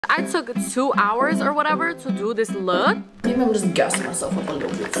I took 2 hours or whatever to do this look. Maybe I'm just gassing myself up a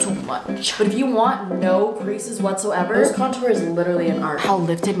little bit too much. But if you want no creases whatsoever, this contour is literally an art. How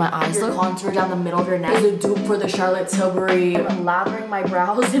lifted my eyes look. Contour down the middle of your neck is a dupe for the Charlotte Tilbury. I'm lathering my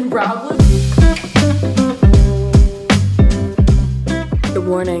brows in brow glue. Good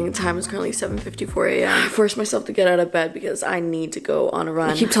morning. Time is currently 7:54 a.m. I forced myself to get out of bed because I need to go on a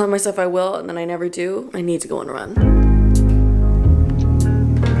run. I keep telling myself I will and then I never do. I need to go on a run.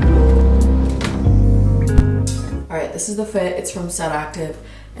 Alright, this is the fit. It's from Set Active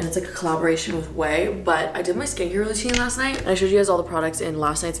and it's like a collaboration with Way, but I did my skincare routine last night and I showed you guys all the products in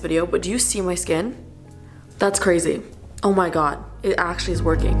last night's video, but do you see my skin? That's crazy. Oh my god, it actually is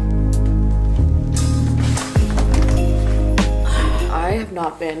working. I have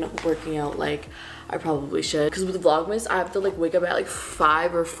not been working out like I probably should, because with Vlogmas I have to like wake up at like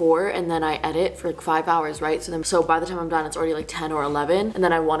 5 or 4 and then I edit for like 5 hours, right? So by the time I'm done it's already like 10 or 11 and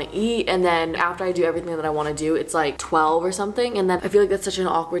then I want to eat, and then after I do everything that I want to do it's like 12 or something, and then I feel like that's such an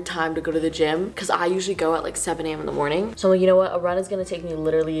awkward time to go to the gym because I usually go at like 7 a.m. in the morning. So I'm like, you know what, a run is gonna take me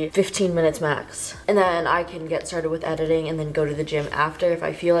literally 15 minutes max, and then I can get started with editing and then go to the gym after if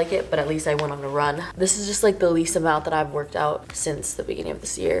I feel like it, but at least I went on a run. This is just like the least amount that I've worked out since the beginning of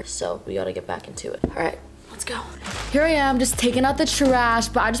this year, so we gotta get back into it. All right, let's go. Here I am just taking out the trash,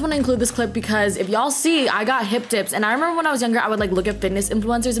 but I just want to include this clip because if y'all see, I got hip dips, and I remember when I was younger I would like look at fitness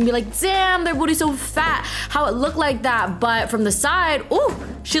influencers and be like, damn, their booty's so fat, how it looked like that, but from the side, ooh,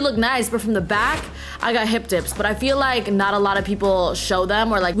 she looked nice, but from the back I got hip dips. But I feel like not a lot of people show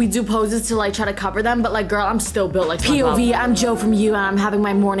them, or like we do poses to like try to cover them, but like girl, I'm still built like POV. I'm Joe from You and I'm having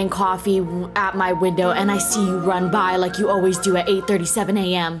my morning coffee at my window and I see you run by like you always do at 8:37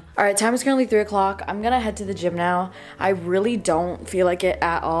 a.m. All right, time is currently 3 o'clock. I'm gonna head to the gym now. I really don't feel like it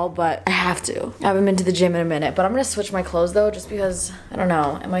at all, but I have to. I haven't been to the gym in a minute, but I'm gonna switch my clothes though, just because, I don't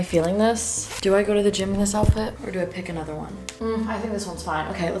know, am I feeling this? Do I go to the gym in this outfit or do I pick another one? I think this one's fine.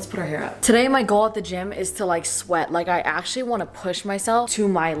 Okay, let's put our hair up. Today my goal at the gym is to like sweat. Like I actually want to push myself to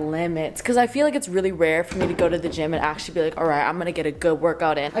my limits because I feel like it's really rare for me to go to the gym and actually be like, all right, I'm gonna get a good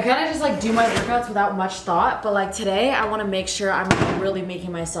workout in. I kind of just like do my workouts without much thought, but like today I want to make sure I'm really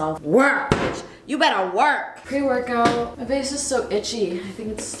making myself work, bitch. You better work. Pre-workout. My face is so itchy. I think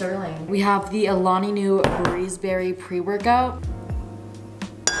it's Sterling. We have the Alani Nu Breezeberry pre-workout.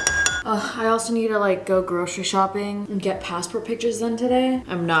 I also need to like go grocery shopping and get passport pictures done today.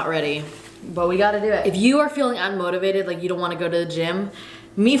 I'm not ready, but we gotta do it. If you are feeling unmotivated, like you don't want to go to the gym,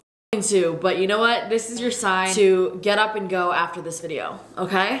 me too, but you know what? This is your sign to get up and go after this video,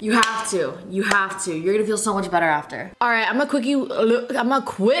 okay? You have to. You have to. You're gonna feel so much better after. All right, I'm gonna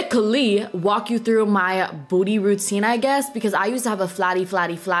quickly walk you through my booty routine, I guess, because I used to have a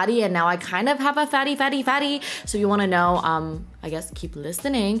flatty, and now I kind of have a fatty. So if you wanna know, I guess keep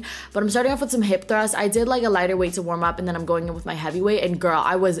listening. But I'm starting off with some hip thrusts. I did like a lighter weight to warm up and then I'm going in with my heavyweight, and girl,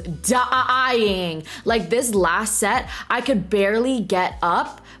 I was dying. Like this last set, I could barely get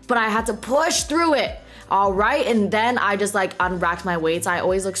up, but I had to push through it. All right, and then I just like unracked my weights. I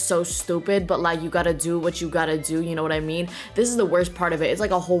always look so stupid, but like you gotta do what you gotta do, you know what I mean? This is the worst part of it. It's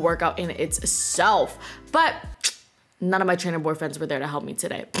like a whole workout in itself, but none of my trainer boyfriends were there to help me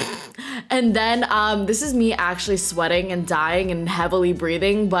today. And then this is me actually sweating and dying and heavily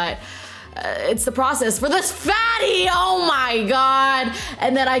breathing, but it's the process for this fatty, oh my god.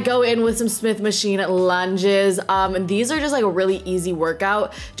 And then I go in with some Smith machine lunges. And these are just like a really easy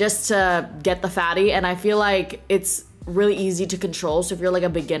workout just to get the fatty, and I feel like it's really easy to control, so if you're like a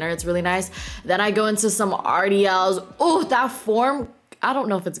beginner, it's really nice. Then I go into some RDLs. Oh, that form, I don't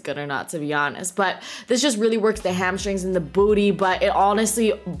know if it's good or not, to be honest, but this just really works the hamstrings and the booty, but it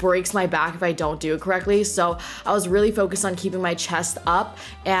honestly breaks my back if I don't do it correctly. So I was really focused on keeping my chest up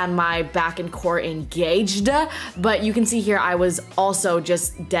and my back and core engaged, but you can see here I was also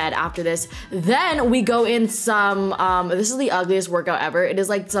just dead after this. Then we go in some, this is the ugliest workout ever. It is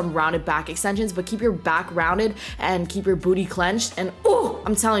like some rounded back extensions, but keep your back rounded and keep your booty clenched, and ooh,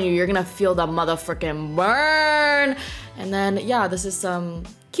 I'm telling you, you're gonna feel the motherfucking burn. And then, yeah, this is some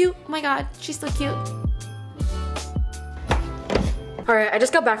cute, oh my god, she's so cute. All right, I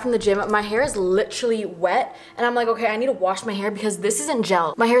just got back from the gym. My hair is literally wet, and I'm like, okay, I need to wash my hair because this isn't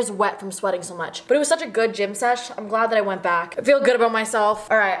gel. My hair is wet from sweating so much. But it was such a good gym sesh. I'm glad that I went back. I feel good about myself.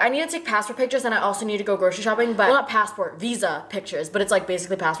 All right, I need to take passport pictures, and I also need to go grocery shopping, but well, not passport, visa pictures, but it's like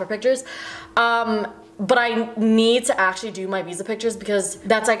basically passport pictures. But I need to actually do my visa pictures because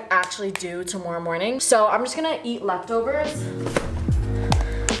that's like actually due tomorrow morning. So I'm just gonna eat leftovers.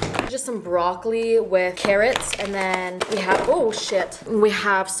 just some broccoli with carrots, and then we have, oh shit, we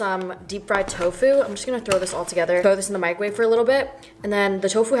have some deep fried tofu. I'm just gonna throw this all together, throw this in the microwave for a little bit, and then the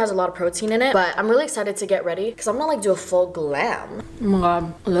tofu has a lot of protein in it, but I'm really excited to get ready because I'm gonna like do a full glam. Oh my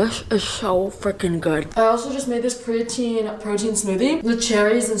god, this is so freaking good. I also just made this protein smoothie with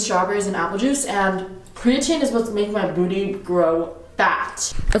cherries and strawberries and apple juice, and creatine is what's making my booty grow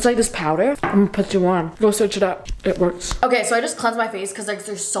fat. It's like this powder. I'm gonna put you on. Go search it up. It works. Okay, so I just cleansed my face because like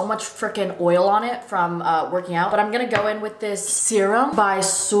there's so much freaking oil on it from working out. But I'm gonna go in with this serum by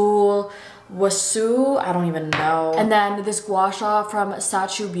Wasu, I don't even know. And then this gua sha from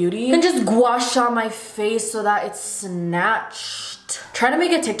Sachu Beauty. And just gua sha my face so that it's snatched. Trying to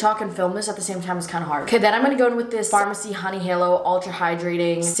make a TikTok and film this at the same time is kind of hard. Okay, then I'm gonna go in with this Pharmacy Honey Halo Ultra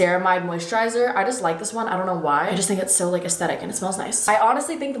Hydrating Ceramide Moisturizer. I just like this one. I don't know why. I just think it's so like aesthetic and it smells nice. I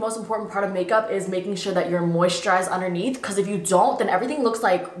honestly think the most important part of makeup is making sure that you're moisturized underneath, because if you don't, then everything looks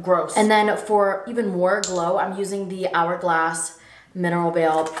like gross. And then for even more glow, I'm using the Hourglass Mineral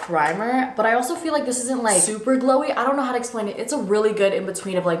Veil Primer. But I also feel like this isn't like super glowy. I don't know how to explain it. It's a really good in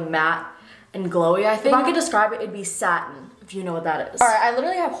between of like matte and glowy, I think. If I could describe it, it'd be satin. If you know what that is. All right, I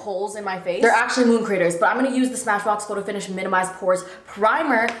literally have holes in my face. They're actually moon craters, but I'm gonna use the Smashbox Photo Finish Minimize Pores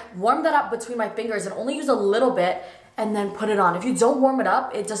Primer, warm that up between my fingers and only use a little bit, and then put it on. If you don't warm it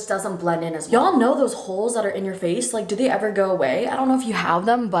up, it just doesn't blend in as well. Y'all know those holes that are in your face? Like, do they ever go away? I don't know if you have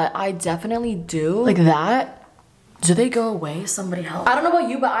them, but I definitely do. Like that. Do they go away? Somebody help. I don't know about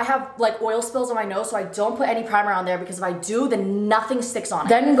you, but I have like oil spills on my nose, so I don't put any primer on there because if I do, then nothing sticks on it.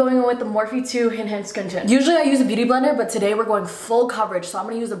 Then going in with the Morphe 2 Hint Skin Tint. Usually I use a beauty blender, but today we're going full coverage, so I'm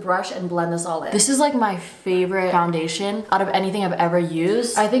gonna use a brush and blend this all in. This is like my favorite foundation out of anything I've ever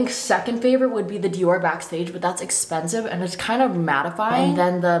used. I think second favorite would be the Dior Backstage, but that's expensive and it's kind of mattifying. And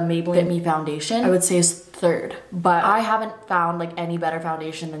then the Maybelline Fit Me foundation, I would say is third, but I haven't found like any better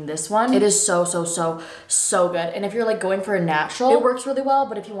foundation than this one. It is so good. And if you're like going for a natural, it works really well,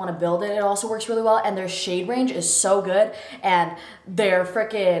 but if you want to build it, it also works really well. And their shade range is so good, and their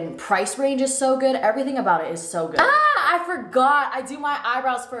freaking price range is so good. Everything about it is so good. I forgot I do my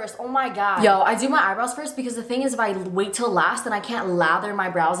eyebrows first. Oh my god. Yo, I do my eyebrows first because the thing is if I wait till last, then I can't lather my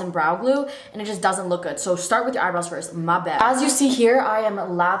brows in brow glue and it just doesn't look good. So start with your eyebrows first. My bad. As you see here, I am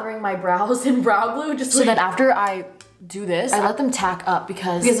lathering my brows in brow glue just so that after I do this, I let them tack up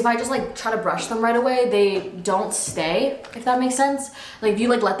because if I just like try to brush them right away, they don't stay, if that makes sense. Like if you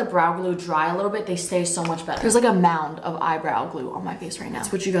like let the brow glue dry a little bit, they stay so much better. There's like a mound of eyebrow glue on my face right now.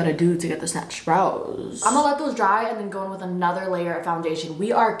 That's what you gotta do to get the snatched brows. I'm gonna let those dry and then go in with another layer of foundation.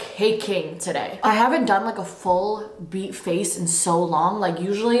 We are caking today. I haven't done like a full beat face in so long. Like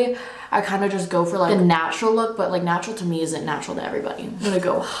usually I kind of just go for like a natural look, but like natural to me isn't natural to everybody. I'm gonna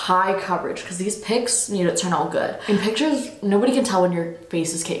go high coverage because these pics need to turn out good. In pictures, nobody can tell when your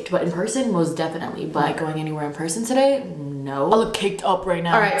face is caked, but in person, most definitely. But going anywhere in person today, no. I look caked up right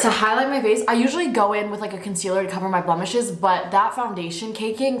now. All right, to highlight my face, I usually go in with like a concealer to cover my blemishes, but that foundation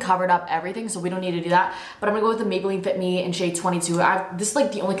caking covered up everything, so we don't need to do that. But I'm gonna go with the Maybelline Fit Me in shade 22. This is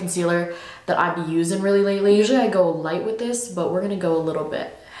like the only concealer that I've been using really lately. Usually I go light with this, but we're gonna go a little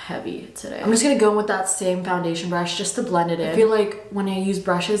bit heavy today. I'm just gonna go in with that same foundation brush just to blend it in. I feel like when I use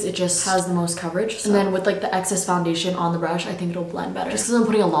brushes, it just has the most coverage. So. And then with like the excess foundation on the brush, I think it'll blend better. Just because I'm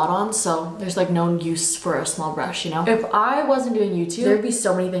putting a lot on, so there's like no use for a small brush, you know? If I wasn't doing YouTube, there'd be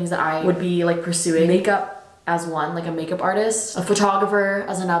so many things that I would be like pursuing. Makeup as one, like a makeup artist, a photographer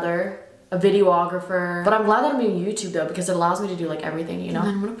as another, a videographer. But I'm glad that I'm doing YouTube though, because it allows me to do like everything, you know? And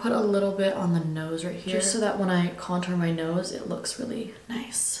then I'm gonna put a little bit on the nose right here, just so that when I contour my nose, it looks really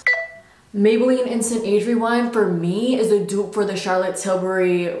nice. Maybelline Instant Age Rewind for me is a dupe for the Charlotte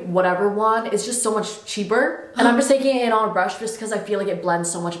Tilbury whatever one. It's just so much cheaper. And I'm just taking it in on a brush just because I feel like it blends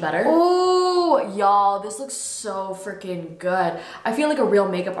so much better. Oh, y'all, this looks so freaking good. I feel like a real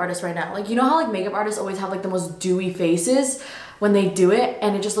makeup artist right now. Like, you know how like makeup artists always have like the most dewy faces when they do it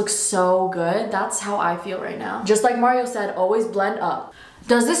and it just looks so good? That's how I feel right now. Just like Mario said, always blend up.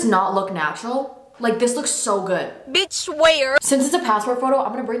 Does this not look natural? Like this looks so good. Bitch swear. Since it's a passport photo,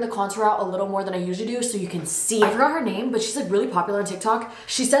 I'm gonna bring the contour out a little more than I usually do so you can see. I forgot her name, but she's like really popular on TikTok.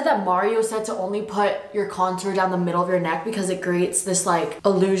 She said that Mario said to only put your contour down the middle of your neck because it creates this like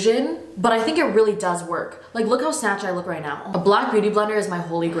illusion. But I think it really does work. Like look how snatched I look right now. A black beauty blender is my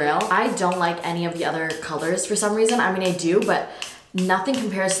holy grail. I don't like any of the other colors for some reason. I mean I do, but nothing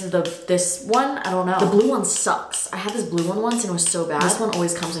compares to this one. I don't know. The blue one sucks. I had this blue one once and it was so bad. This one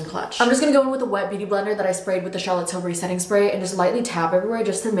always comes in clutch. I'm just gonna go in with a wet beauty blender that I sprayed with the Charlotte Tilbury setting spray and just lightly tap everywhere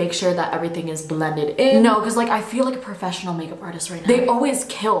just to make sure that everything is blended in. No, because like I feel like a professional makeup artist right now. They always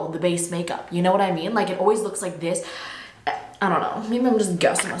kill the base makeup. You know what I mean? Like it always looks like this. I don't know. Maybe I'm just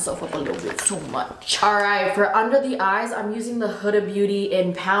gassing myself up a little bit too much. All right, for under the eyes, I'm using the Huda Beauty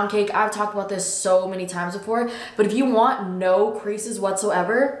in Pound Cake. I've talked about this so many times before, but if you want no creases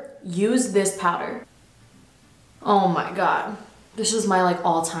whatsoever, use this powder. Oh my God. This is my like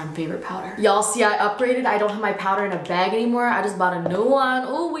all-time favorite powder. Y'all see I upgraded. I don't have my powder in a bag anymore. I just bought a new one.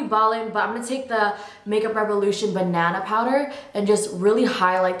 Oh, we ballin'. But I'm gonna take the Makeup Revolution banana powder and just really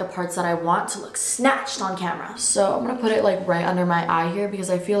highlight the parts that I want to look snatched on camera. So I'm gonna put it like right under my eye here because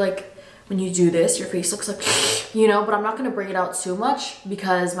I feel like when you do this, your face looks like, you know, but I'm not gonna bring it out too much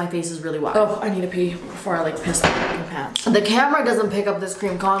because my face is really wide. Oh, I need to pee before I like piss my fucking pants. The camera doesn't pick up this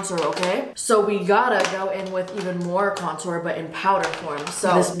cream contour, okay? So we gotta go in with even more contour, but in powder form.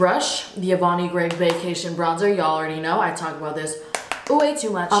 So this brush, the Avani Greg Vacation Bronzer, y'all already know, I talk about this way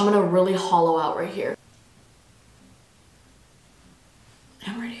too much. I'm gonna really hollow out right here.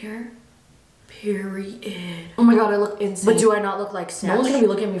 And right here. Period. Oh my God, I look insane. But do I not look like snatched? No one's gonna be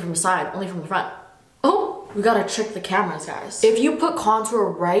looking at me from the side, only from the front. Oh, we gotta trick the cameras, guys. If you put contour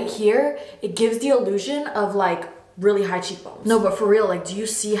right here, it gives the illusion of like really high cheekbones. No, but for real, like, do you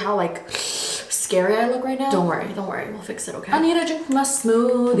see how like scary I look right now? Don't worry, we'll fix it, okay? I need to drink my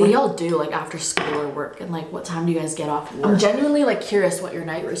smoothie. What do y'all do like after school or work? And like, what time do you guys get off work? I'm genuinely like curious what your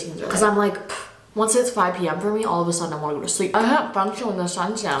night routines are. Cause I'm like, once it's 5 p.m. for me, all of a sudden I want to go to sleep. I can't function when the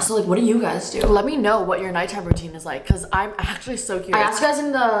sun's down. So like, what do you guys do? Let me know what your nighttime routine is like, because I'm actually so curious. I asked you guys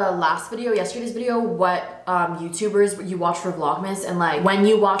in the last video, yesterday's video, what YouTubers you watch for Vlogmas and like when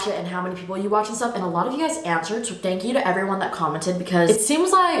you watch it and how many people you watch and stuff. And a lot of you guys answered, so thank you to everyone that commented because it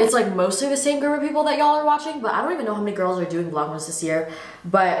seems like it's like mostly the same group of people that y'all are watching, but I don't even know how many girls are doing Vlogmas this year.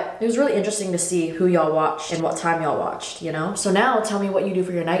 But it was really interesting to see who y'all watched and what time y'all watched, you know? So now tell me what you do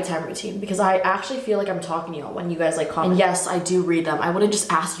for your nighttime routine because I actually feel like I'm talking to y'all when you guys like comment. And yes, I do read them. I wouldn't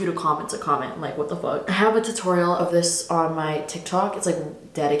just ask you to comment. Like, what the fuck? I have a tutorial of this on my TikTok. It's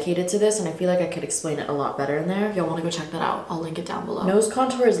like dedicated to this and I feel like I could explain it a lot better in there. If y'all want to go check that out, I'll link it down below. Nose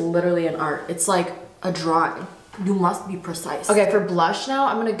contour is literally an art. It's like a drawing. You must be precise. Okay, for blush now,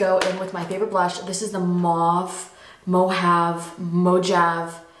 I'm gonna go in with my favorite blush. This is the Mauve Mojave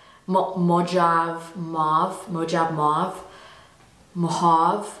Mauve Mojave.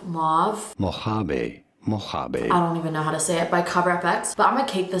 I don't even know how to say it, by Cover FX, but I'm gonna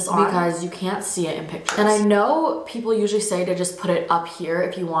cake this on because you can't see it in pictures. And I know people usually say to just put it up here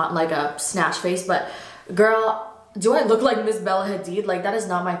if you want like a snatch face, but girl, do I look like Miss Bella Hadid? Like that is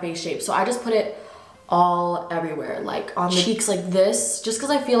not my face shape. So I just put it all everywhere, like on the cheeks like this, just because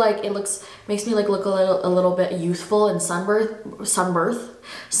I feel like it makes me like look a little bit youthful and sunburnt,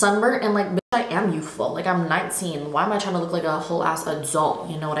 and like I am youthful. Like I'm 19. Why am I trying to look like a whole ass adult?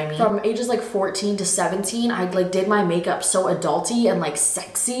 You know what I mean? From ages like 14 to 17, I like did my makeup so adulty and like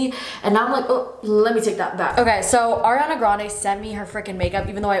sexy, and now I'm like, oh, let me take that back. Okay, so Ariana Grande sent me her freaking makeup,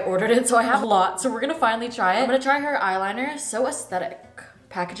 even though I ordered it, so I have a lot. So we're gonna finally try it. I'm gonna try her eyeliner. So aesthetic.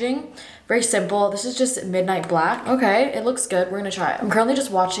 Packaging, very simple. This is just Midnight Black. Okay, it looks good. We're gonna try it. I'm currently just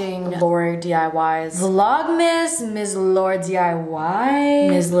watching Laura DIY's Vlogmas, Ms. Laura DIY,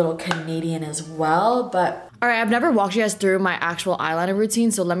 Ms. Little Canadian as well, but all right, I've never walked you guys through my actual eyeliner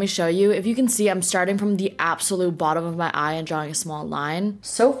routine, so let me show you. If you can see, I'm starting from the absolute bottom of my eye and drawing a small line.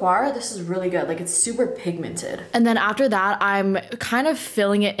 So far, this is really good. Like, it's super pigmented. And then after that, I'm kind of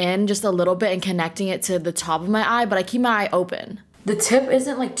filling it in just a little bit and connecting it to the top of my eye, but I keep my eye open. The tip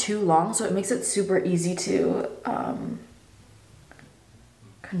isn't like too long, so it makes it super easy to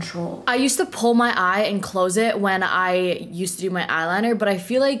control. I used to pull my eye and close it when I used to do my eyeliner, but I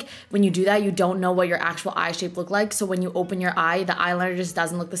feel like when you do that, you don't know what your actual eye shape look like. So when you open your eye, the eyeliner just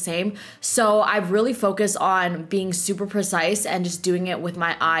doesn't look the same. So I've really focused on being super precise and just doing it with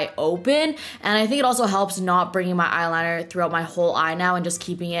my eye open. And I think it also helps not bringing my eyeliner throughout my whole eye now and just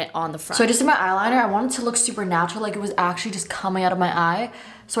keeping it on the front. So I just did my eyeliner. I wanted to look super natural, like it was actually just coming out of my eye.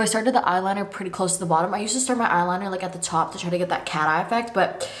 So I started the eyeliner pretty close to the bottom. I used to start my eyeliner like at the top to try to get that cat eye effect,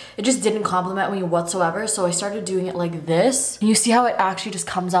 but it just didn't compliment me whatsoever. So I started doing it like this. And you see how it actually just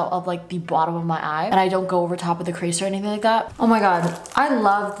comes out of like the bottom of my eye, and I don't go over top of the crease or anything like that. Oh my God, I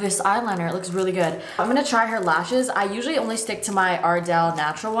love this eyeliner. It looks really good. I'm gonna try her lashes. I usually only stick to my Ardell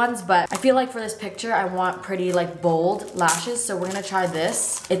natural ones, but I feel like for this picture, I want pretty like bold lashes. So we're gonna try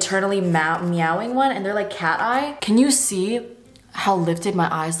this Eternally Meowing one, and they're like cat eye. Can you see how lifted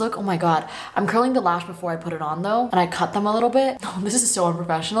my eyes look? Oh my God. I'm curling the lash before I put it on though, and I cut them a little bit. Oh, this is so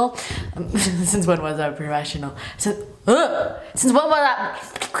unprofessional. Since when was I professional? Since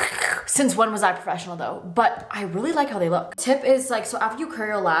when was I professional though? But I really like how they look. Tip is like, so after you curl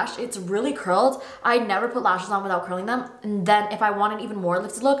your lash, it's really curled. I never put lashes on without curling them. And then if I want an even more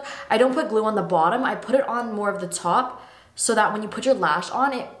lifted look, I don't put glue on the bottom. I put it on more of the top, so that when you put your lash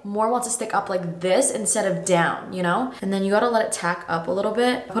on, it more wants to stick up like this instead of down, you know? And then you gotta let it tack up a little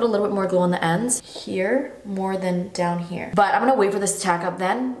bit. Put a little bit more glue on the ends here more than down here. But I'm gonna wait for this to tack up,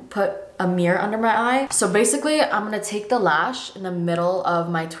 then put a mirror under my eye. So basically, I'm gonna take the lash in the middle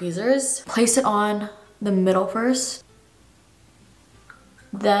of my tweezers, place it on the middle first,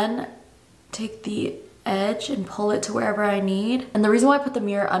 then take the edge and pull it to wherever I need. And the reason why I put the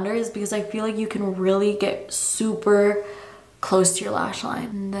mirror under is because I feel like you can really get super close to your lash line.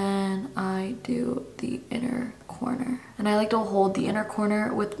 And then I do the inner corner. And I like to hold the inner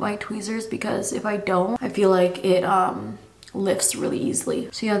corner with my tweezers because if I don't, I feel like it lifts really easily.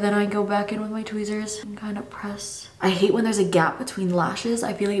 So yeah, then I go back in with my tweezers and kind of press. I hate when there's a gap between lashes.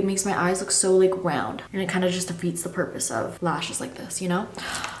 I feel like it makes my eyes look so like round, and it kind of just defeats the purpose of lashes like this, you know?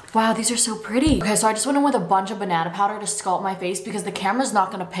 Wow, these are so pretty. Okay, so I just went in with a bunch of banana powder to sculpt my face because the camera's not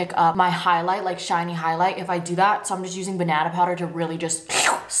gonna pick up my highlight, like shiny highlight, if I do that. So I'm just using banana powder to really just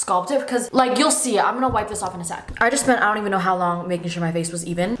sculpt it because like you'll see it. I'm gonna wipe this off in a sec. I just spent I don't even know how long making sure my face was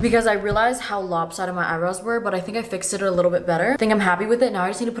even because I realized how lopsided my eyebrows were, but I think I fixed it a little bit better. I think I'm happy with it. Now I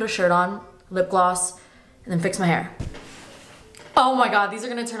just need to put a shirt on, lip gloss, and then fix my hair. Oh my god, these are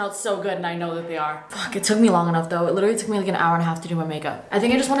gonna turn out so good and I know that they are. Fuck, it took me long enough though. It literally took me like an hour and a half to do my makeup. I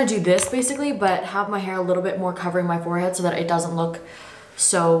think I just wanna do this basically, but have my hair a little bit more covering my forehead so that it doesn't look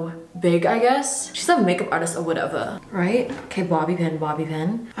so big, I guess. She's a makeup artist or whatever, right? Okay, bobby pin, bobby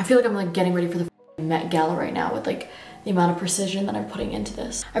pin. I feel like I'm like getting ready for the Met Gala right now with like the amount of precision that I'm putting into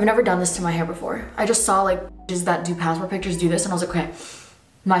this. I've never done this to my hair before. I just saw like just that do passport pictures do this and I was like, okay,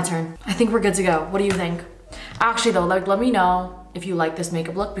 my turn. I think we're good to go. What do you think? Actually though, like let me know if you like this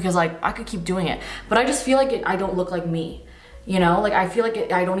makeup look because like I could keep doing it, but I just feel like I don't look like me, you know? Like I feel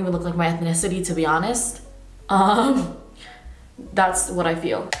like I don't even look like my ethnicity, to be honest. That's what I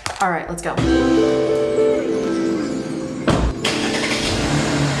feel. All right, let's go.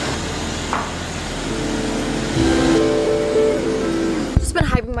 Just been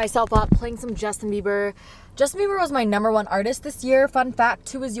hyping myself up, playing some Justin Bieber. Justin Bieber was my #1 artist this year. Fun fact,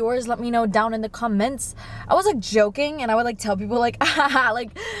 2 is yours. Let me know down in the comments. I was like joking and I would like tell people like,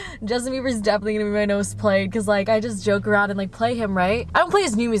 like Justin Bieber's definitely gonna be my nose played because like I just joke around and like play him, right? I don't play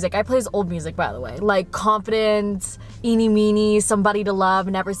his new music. I play his old music, by the way. Like Confident, Eeny Meeny, Somebody to Love,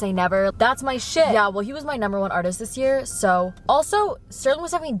 Never Say Never. That's my shit. Yeah, well, he was my #1 artist this year. So also, Sterling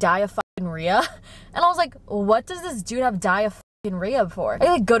was having diarrhea and I was like, what does this dude have diarrhea for? I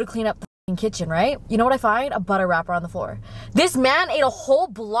like go to clean up the kitchen, right? You know what I find? A butter wrapper on the floor. This man ate a whole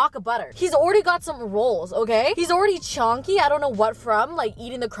block of butter. He's already got some rolls, okay? He's already chonky. I don't know what from, like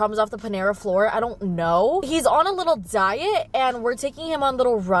eating the crumbs off the Panera floor. I don't know. He's on a little diet and we're taking him on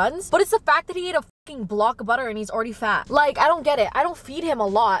little runs, but it's the fact that he ate a fucking block of butter and he's already fat. Like, I don't get it. I don't feed him a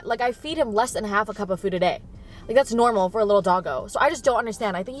lot. Like, I feed him less than half a cup of food a day. Like, that's normal for a little doggo. So I just don't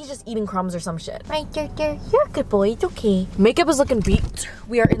understand. I think he's just eating crumbs or some shit. Right, you're a good boy. It's okay. Makeup is looking beat.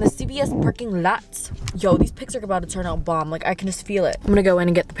 We are in the CVS parking lot. Yo, these pics are about to turn out bomb. Like, I can just feel it. I'm gonna go in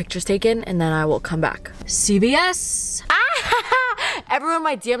and get the pictures taken, and then I will come back. CVS. Ah! Everyone in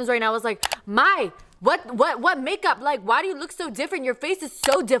my DMs right now was like, what makeup? Like, why do you look so different? Your face is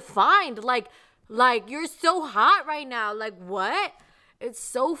so defined. Like, you're so hot right now. Like, what? It's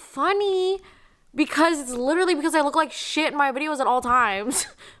so funny. Because it's literally because I look like shit in my videos at all times,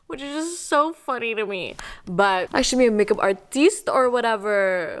 which is just so funny to me. But I should be a makeup artist or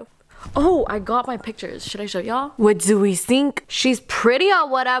whatever. Oh, I got my pictures. Should I show y'all? What do we think? She's pretty or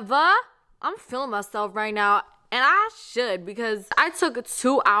whatever? I'm feeling myself right now, and I should because I took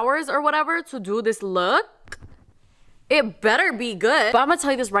 2 hours or whatever to do this look. It better be good. But I'm gonna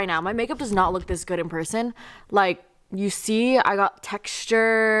tell you this right now. My makeup does not look this good in person. Like, you see, I got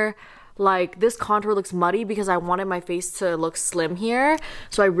texture. Like, this contour looks muddy because I wanted my face to look slim here.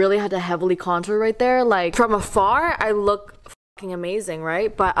 So I really had to heavily contour right there. Like, from afar, I look fucking amazing,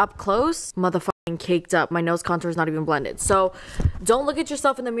 right? But up close, motherfucking caked up. My nose contour is not even blended. So don't look at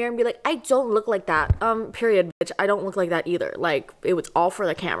yourself in the mirror and be like, I don't look like that. Period, bitch. I don't look like that either. Like, it was all for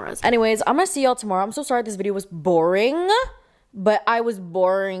the cameras. Anyways, I'm gonna see y'all tomorrow. I'm so sorry this video was boring, but I was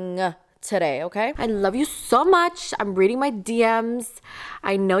boring today, okay? I love you so much. I'm reading my DMs.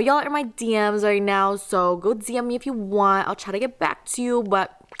 I know y'all are in my DMs right now, so go DM me if you want. I'll try to get back to you,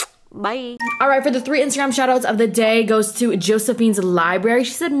 but bye. All right, for the 3 Instagram shoutouts of the day goes to Josephine's Library.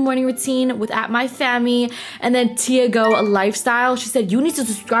 She said morning routine with @maiphammy, and then Tia Go Lifestyle. She said you need to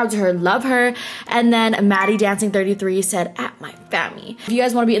subscribe to her, love her. And then Maddie Dancing 33 said @maiphammy. If you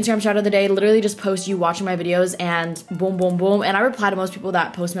guys want to be Instagram shout out of the day, literally just post you watching my videos and boom, boom, boom. And I reply to most people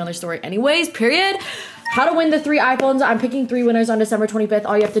that post me on their story anyways, period. How to win the 3 iPhones. I'm picking 3 winners on December 25th.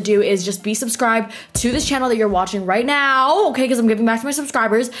 All you have to do is just be subscribed to this channel that you're watching right now, okay, because I'm giving back to my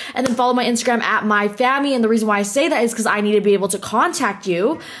subscribers, and then follow my Instagram at maiphammy. And the reason why I say that is because I need to be able to contact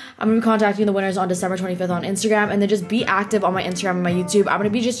you. I'm gonna be contacting the winners on December 25th on Instagram, and then just be active on my Instagram and my YouTube. I'm gonna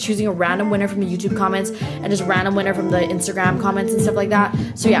be just choosing a random winner from the YouTube comments and just random winner from the Instagram comments and stuff like that.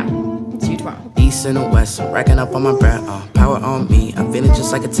 So yeah, see you tomorrow. East and the west, I'm racking up on my breath, power on me, I'm feeling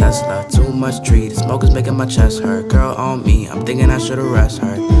just like a Tesla. Too much tree, the smoke is making my chest hurt. Girl on me, I'm thinking I should've rest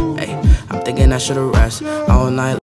her. Hey, I'm thinking I should've rest all night.